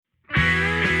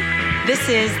This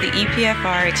is the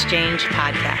EPFR Exchange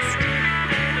podcast.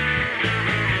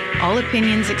 All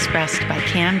opinions expressed by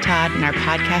Cam, Todd, and our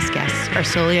podcast guests are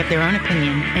solely of their own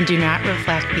opinion and do not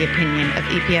reflect the opinion of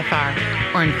EPFR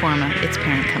or Informa, its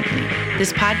parent company.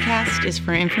 This podcast is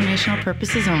for informational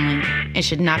purposes only and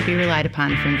should not be relied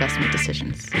upon for investment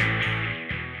decisions.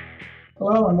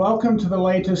 Hello and welcome to the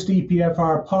latest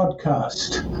EPFR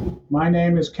podcast. My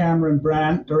name is Cameron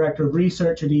Brandt, Director of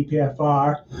Research at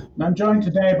EPFR, and I'm joined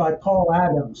today by Paul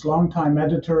Adams, longtime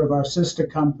editor of our sister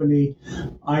company,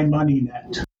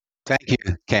 iMoneyNet. Thank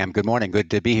you, Cam. Good morning.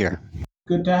 Good to be here.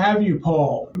 Good to have you,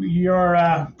 Paul.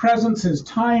 Your presence is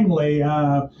timely.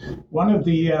 One of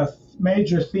the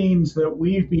major themes that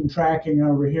we've been tracking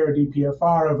over here at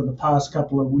EPFR over the past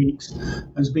couple of weeks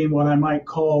has been what I might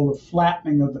call the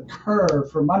flattening of the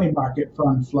curve for money market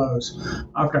fund flows.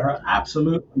 After an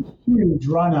absolutely huge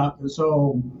run-up,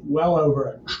 so well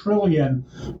over $1 trillion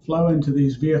flow into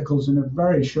these vehicles in a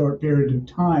very short period of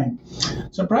time.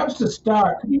 So perhaps to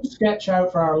start, could you sketch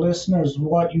out for our listeners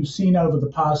what you've seen over the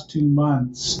past 2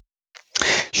 months?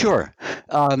 Sure.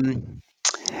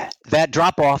 That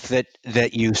drop-off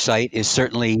that you cite is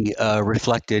certainly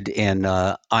reflected in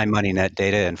iMoneyNet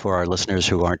data. And for our listeners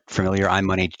who aren't familiar,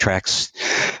 iMoneyNet tracks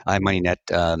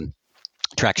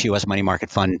U.S. money market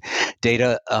fund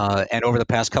data. And over the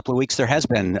past couple of weeks, there has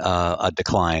been a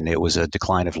decline. It was a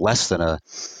decline of less than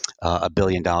 $1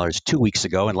 billion 2 weeks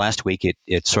ago. And last week,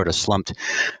 it sort of slumped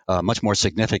much more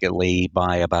significantly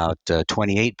by about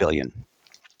 $28 billion.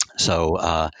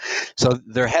 So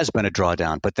there has been a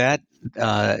drawdown, but that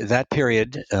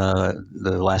period,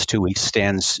 the last 2 weeks,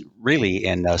 stands really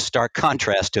in stark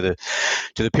contrast to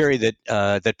the period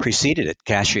that preceded it.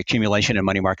 Cash accumulation in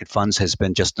money market funds has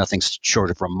been just nothing short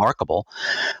of remarkable,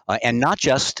 and not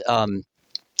just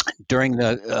during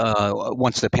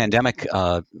once the pandemic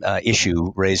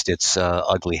issue raised its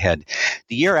ugly head.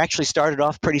 The year actually started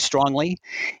off pretty strongly,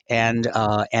 and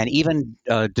even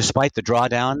despite the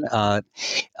drawdown,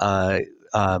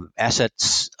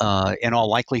 assets in all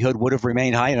likelihood would have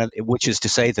remained high, which is to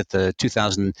say that the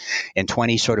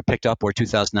 2020 sort of picked up where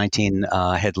 2019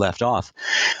 had left off.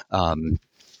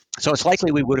 So it's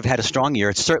likely we would have had a strong year.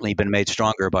 It's certainly been made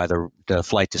stronger by the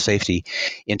flight to safety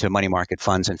into money market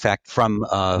funds. In fact, from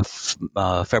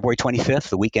February 25th,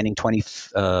 the week ending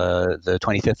the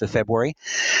 25th of February,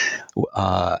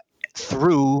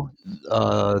 through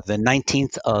the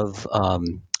 19th of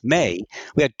May,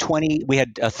 we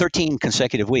had 13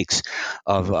 consecutive weeks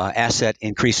of asset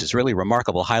increases, really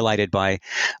remarkable, highlighted by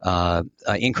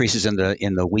increases in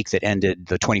the week that ended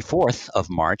the 24th of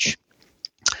March,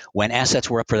 when assets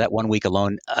were up for that 1 week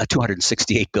alone,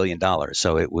 $268 billion.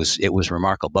 So it was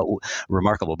remarkable.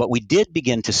 But we did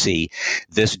begin to see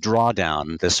this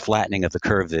drawdown, this flattening of the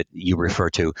curve that you refer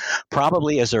to,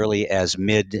 probably as early as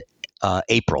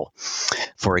April.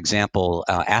 For example,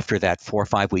 after that 4 or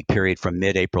 5 week period from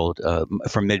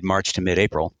mid-March to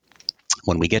mid-April,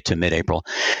 when we get to mid-April,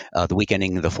 the week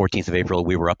ending the 14th of April,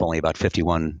 we were up only about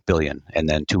 $51 billion. And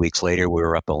then 2 weeks later, we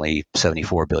were up only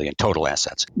 $74 billion total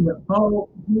assets. Yeah. Paul,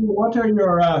 what are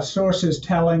your sources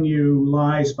telling you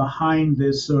lies behind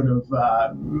this sort of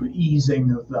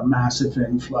easing of the massive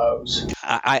inflows?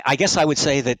 I guess I would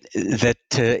say that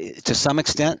to some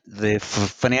extent, the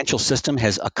financial system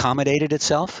has accommodated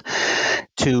itself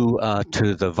to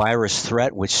the virus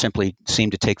threat, which simply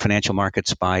seemed to take financial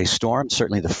markets by storm.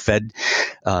 Certainly the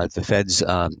Fed's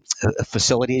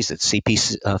facilities, its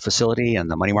CP facility and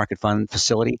the money market fund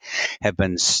facility, have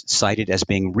been cited as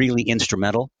being really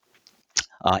instrumental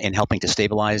in helping to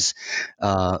stabilize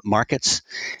markets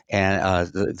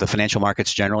and the financial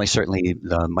markets generally, certainly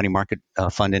the money market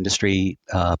fund industry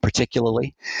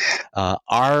particularly.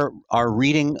 Our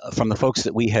reading from the folks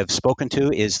that we have spoken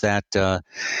to is that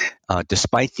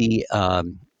despite the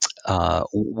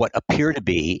what appear to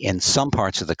be in some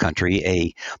parts of the country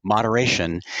a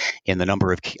moderation in the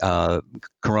number of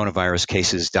coronavirus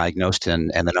cases diagnosed and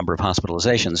the number of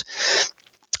hospitalizations,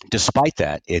 despite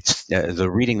that, it's the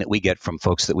reading that we get from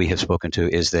folks that we have spoken to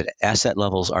is that asset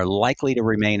levels are likely to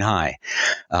remain high.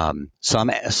 Some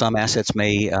assets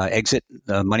may exit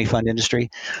the money fund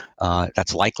industry.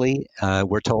 That's likely,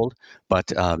 we're told,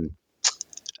 but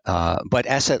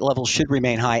asset levels should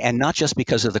remain high, and not just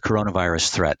because of the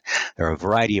coronavirus threat. There are a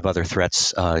variety of other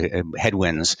threats,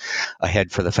 headwinds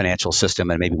ahead for the financial system,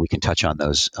 and maybe we can touch on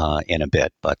those in a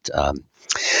bit. But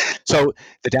so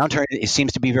the downturn, it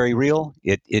seems to be very real.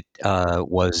 It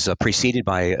was preceded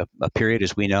by a period,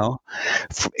 as we know,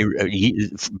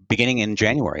 beginning in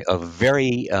January, of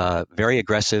very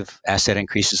aggressive asset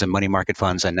increases in money market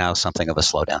funds, and now something of a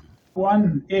slowdown.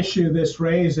 One issue this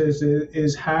raises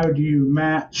is how do you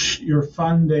match your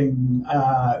funding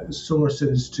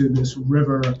sources to this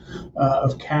river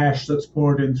of cash that's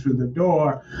poured in through the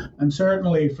door? And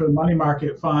certainly for money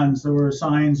market funds, there were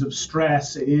signs of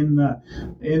stress in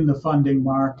the funding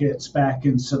markets back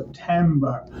in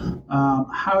September.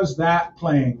 How's that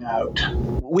playing out?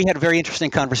 We had a very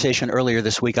interesting conversation earlier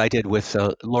this week. I did with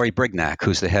Lori Brignac,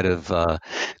 who's the head of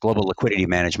global liquidity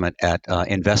management at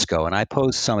Invesco, and I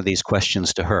posed some of these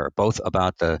questions to her, both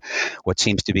about what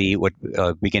seems to be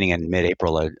beginning in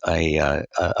mid-April a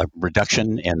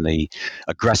reduction in the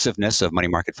aggressiveness of money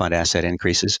market fund asset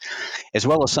increases, as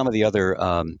well as some of the other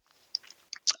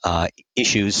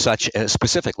issues, such as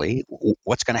specifically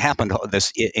what's going to happen to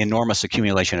this enormous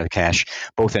accumulation of cash,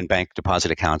 both in bank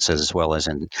deposit accounts as well as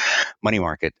in money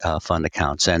market fund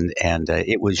accounts. And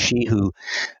it was she who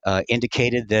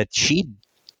indicated that she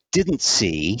didn't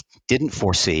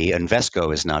foresee,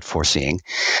 Invesco is not foreseeing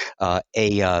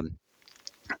a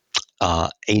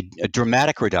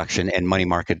dramatic reduction in money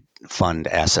market fund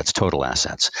assets, total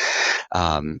assets.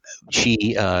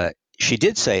 She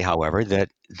did say, however, that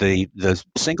the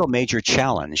single major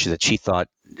challenge that she thought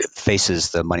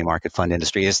faces the money market fund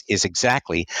industry is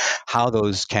exactly how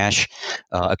those cash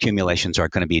accumulations are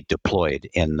going to be deployed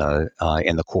in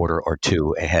the quarter or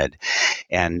two ahead,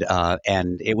 and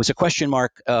it was a question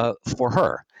mark for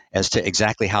her as to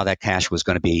exactly how that cash was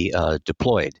going to be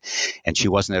deployed, and she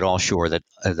wasn't at all sure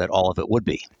that all of it would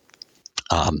be.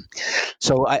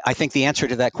 So I think the answer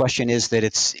to that question is that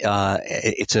it's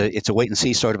a wait and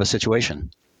see sort of a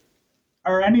situation.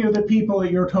 Are any of the people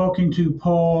that you're talking to,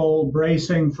 Paul,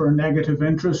 bracing for negative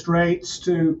interest rates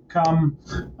to come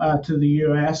to the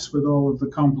U.S. with all of the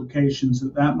complications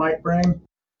that might bring?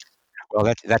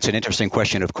 Well, that's an interesting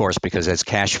question, of course, because as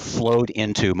cash flowed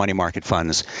into money market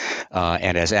funds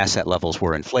and as asset levels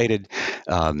were inflated,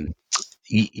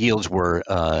 yields were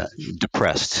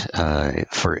depressed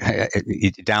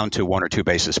down to 1 or 2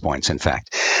 basis points. In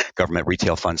fact, government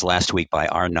retail funds last week, by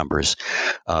our numbers,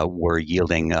 were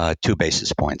yielding 2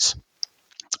 basis points.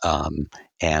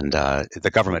 And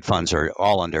the government funds are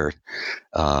all under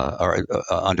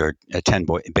 10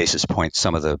 basis points.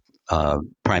 Some of the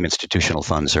prime institutional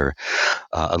funds are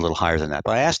a little higher than that.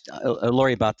 But I asked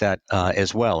Lori about that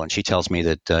as well, and she tells me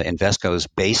that Invesco's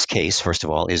base case, first of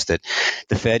all, is that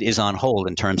the Fed is on hold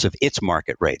in terms of its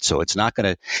market rate. So it's not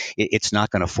going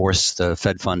to force the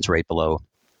Fed funds rate below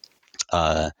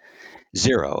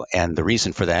 0. And the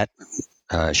reason for that,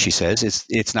 she says,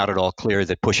 it's not at all clear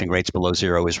that pushing rates below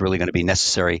 0 is really going to be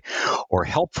necessary or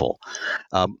helpful.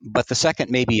 But the second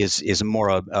maybe is more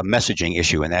a messaging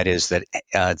issue, and that is that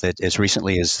as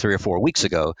recently as 3 or 4 weeks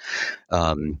ago,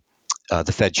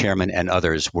 the Fed chairman and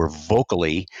others were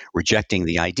vocally rejecting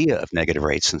the idea of negative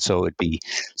rates, and so it would be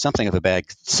something of a bad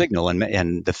signal.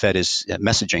 And the Fed is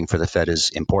messaging for the Fed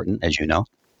is important, as you know.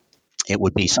 It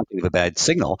would be something of a bad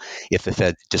signal if the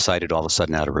Fed decided all of a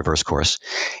sudden now to reverse course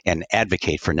and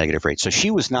advocate for negative rates. So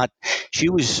she was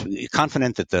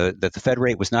confident that the Fed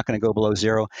rate was not going to go below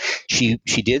 0. She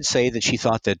did say that she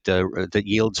thought that that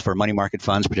yields for money market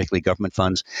funds, particularly government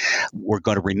funds, were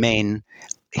going to remain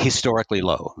historically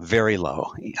low, very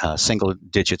low, single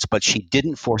digits. But she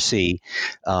didn't foresee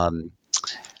a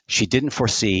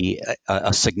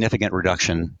significant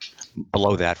reduction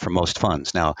below that for most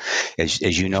funds. Now,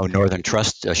 as you know, Northern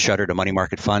Trust shuttered a money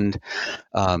market fund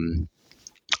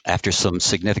after some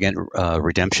significant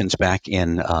redemptions back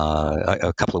in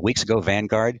a couple of weeks ago.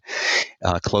 Vanguard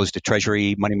closed a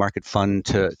Treasury money market fund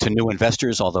to new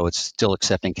investors, although it's still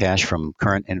accepting cash from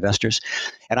current investors.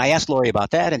 And I asked Lori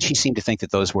about that, and she seemed to think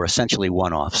that those were essentially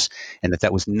one-offs, and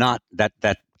that was not that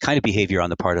kind of behavior on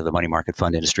the part of the money market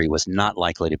fund industry was not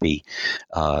likely to be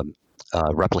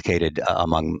replicated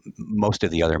among most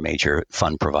of the other major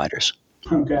fund providers.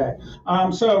 Okay.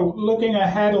 So looking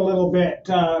ahead a little bit,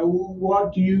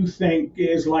 what do you think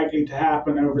is likely to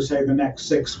happen over, say, the next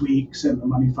 6 weeks in the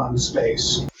money fund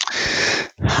space?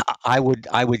 I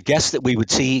would guess that we would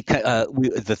see that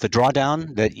the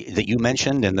drawdown that you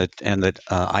mentioned and that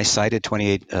I cited,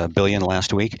 $28 billion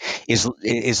last week,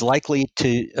 is likely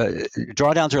to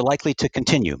drawdowns are likely to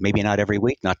continue. Maybe not every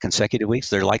week, not consecutive weeks.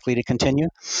 They're likely to continue.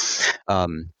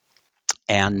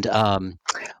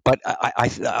 But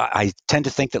I tend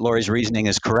to think that Lori's reasoning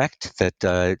is correct, that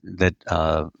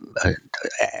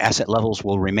asset levels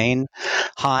will remain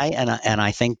high, and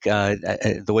I think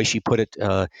the way she put it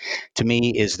to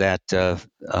me is that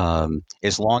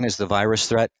as long as the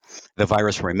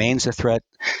virus remains a threat,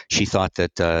 she thought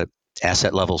that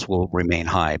asset levels will remain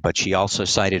high. But she also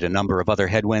cited a number of other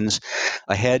headwinds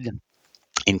ahead,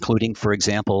 including, for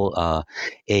example,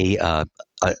 a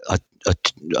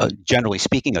generally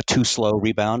speaking, a too slow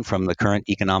rebound from the current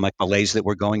economic malaise that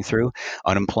we're going through.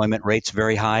 Unemployment rates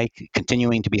very high,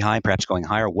 continuing to be high, perhaps going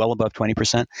higher, well above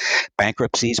 20%.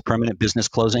 Bankruptcies, permanent business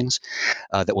closings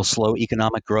that will slow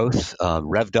economic growth,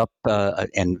 revved up,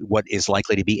 and what is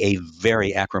likely to be a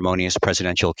very acrimonious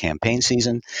presidential campaign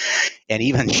season. And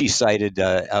even she cited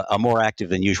a more active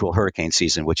than usual hurricane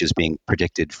season, which is being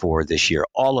predicted for this year.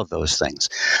 All of those things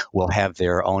will have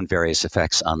their own various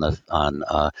effects on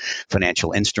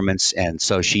financial instruments. And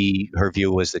so her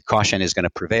view was that caution is going to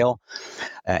prevail,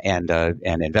 and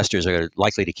investors are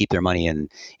likely to keep their money in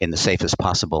the safest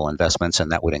possible investments,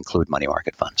 and that would include money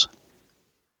market funds.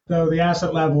 Though the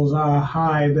asset levels are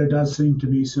high, there does seem to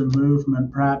be some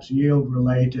movement, perhaps yield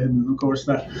related. And of course,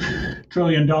 the $1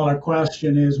 trillion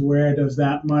question is, where does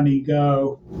that money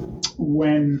go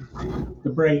when the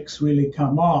brakes really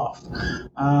come off?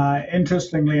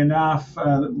 Interestingly enough,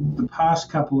 the past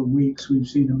couple of weeks, we've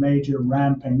seen a major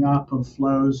ramping up of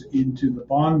flows into the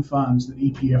bond funds that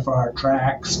EPFR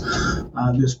tracks.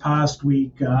 This past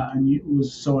week,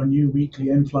 saw a new weekly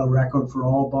inflow record for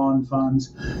all bond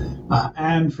funds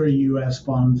and for U.S.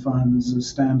 bond funds, a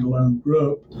standalone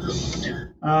group.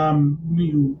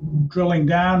 Drilling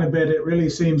down a bit, it really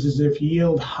seems as if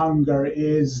yield hunger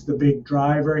is the big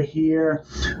driver here.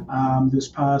 This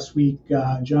past week,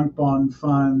 junk bond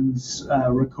funds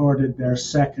recorded their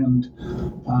second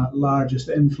largest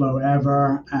inflow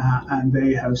ever, and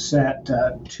they have set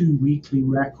 2 weekly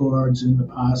records in the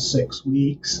past 6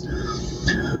 weeks.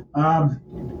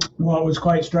 What was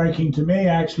quite striking to me,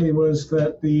 actually, was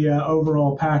that the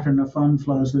overall pattern of fund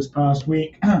flows this past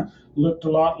week looked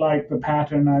a lot like the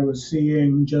pattern I was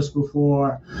seeing just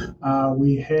before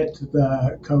we hit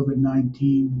the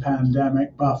COVID-19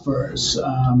 pandemic buffers,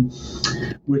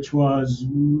 which was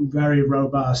very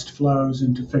robust flows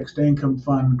into fixed income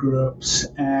fund groups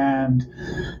and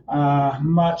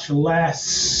much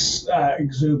less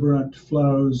exuberant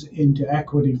flows into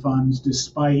equity funds,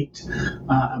 despite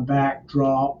a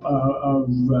backdrop of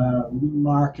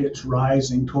markets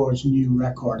rising towards new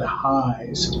record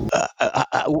highs.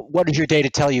 What does your data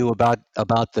tell you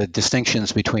about the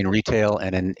distinctions between retail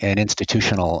and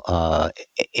institutional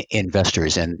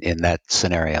investors in that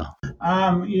scenario?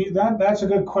 That's a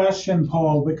good question,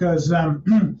 Paul, because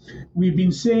we've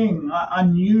been seeing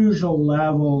unusual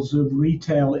levels of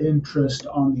retail interest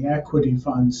on the equity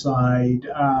fund side,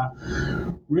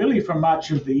 really for much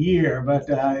of the year, but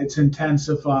it's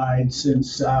intensified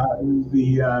since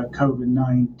the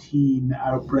COVID-19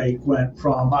 outbreak went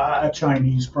from a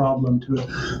Chinese problem to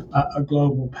a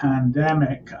global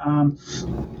pandemic.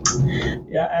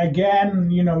 Again,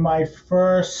 my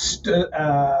first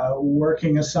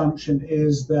working assumption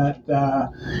is that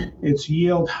it's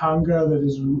yield hunger that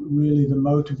is really the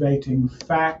motivating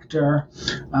factor.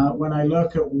 When I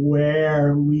look at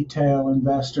where retail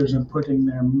investors are putting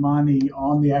their money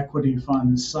on the equity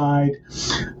fund side,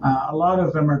 a lot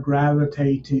of them are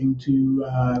gravitating to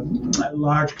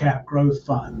large cap growth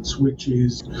funds, which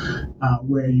is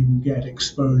where you get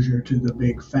exposure to the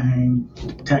big FANG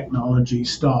technology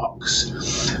stocks.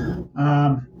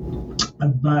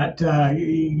 But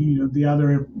the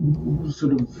other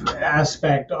sort of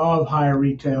aspect of higher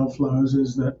retail flows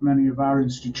is that many of our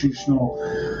institutional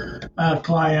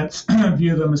clients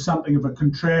view them as something of a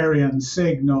contrarian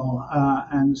signal,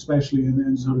 and especially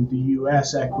in sort of the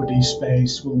U.S. equity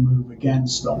space, will move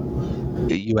against them.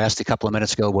 You asked a couple of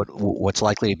minutes ago what's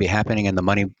likely to be happening in the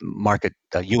money market,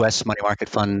 U.S. money market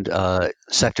fund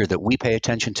sector that we pay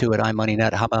attention to at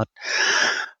iMoneyNet. How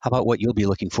about what you'll be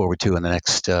looking forward to in the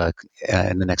next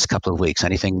couple of weeks?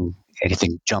 Anything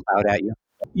jump out at you?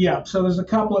 Yeah, so there's a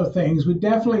couple of things. We're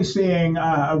definitely seeing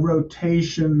a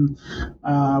rotation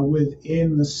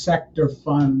within the sector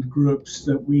fund groups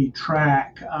that we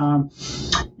track.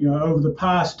 Over the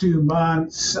past 2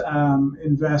 months,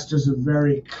 investors have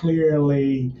very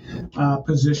clearly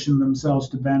positioned themselves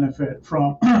to benefit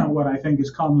from what I think is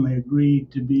commonly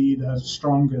agreed to be the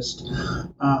strongest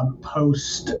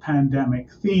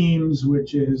post-pandemic themes,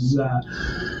 which is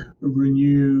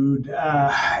renewed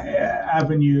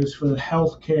avenues for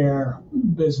healthcare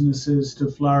businesses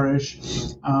to flourish,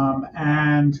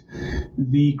 and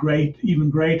the even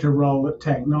greater role that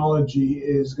technology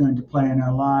is going to play in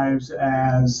our lives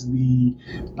as the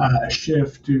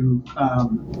shift to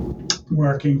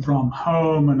working from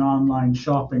home and online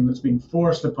shopping that's being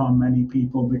forced upon many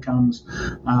people becomes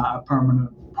a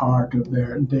permanent part of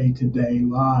their day-to-day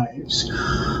lives.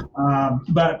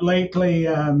 But lately,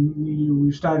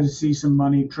 we've started to see some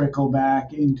money trickle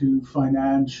back into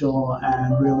financial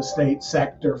and real estate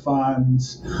sector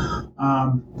funds.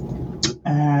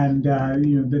 And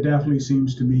there definitely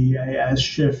seems to be a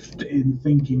shift in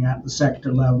thinking at the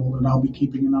sector level that I'll be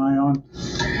keeping an eye on.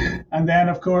 And then,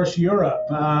 of course, Europe.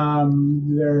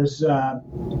 There's a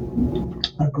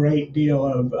great deal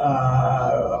of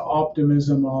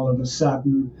optimism all of a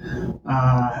sudden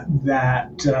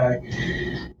that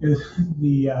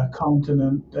the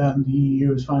continent and the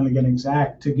EU is finally getting its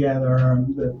act together,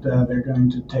 and that they're going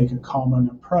to take a common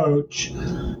approach.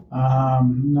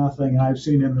 Nothing I've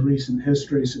seen in the recent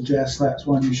history suggests that's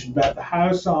one you should bet the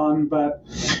house on, but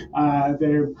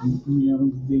the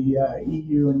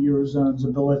EU and Eurozone's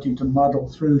ability to muddle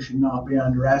through should not be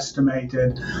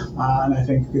underestimated, and I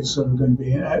think it's sort of going to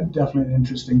be definitely an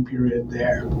interesting period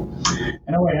there.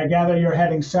 Anyway, I gather you're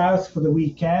heading south for the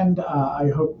weekend. I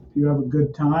hope you have a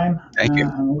good time. Thank you.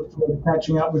 And I look forward to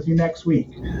catching up with you next week.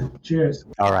 Cheers.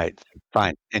 All right.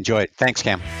 Fine. Enjoy it. Thanks,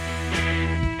 Cam.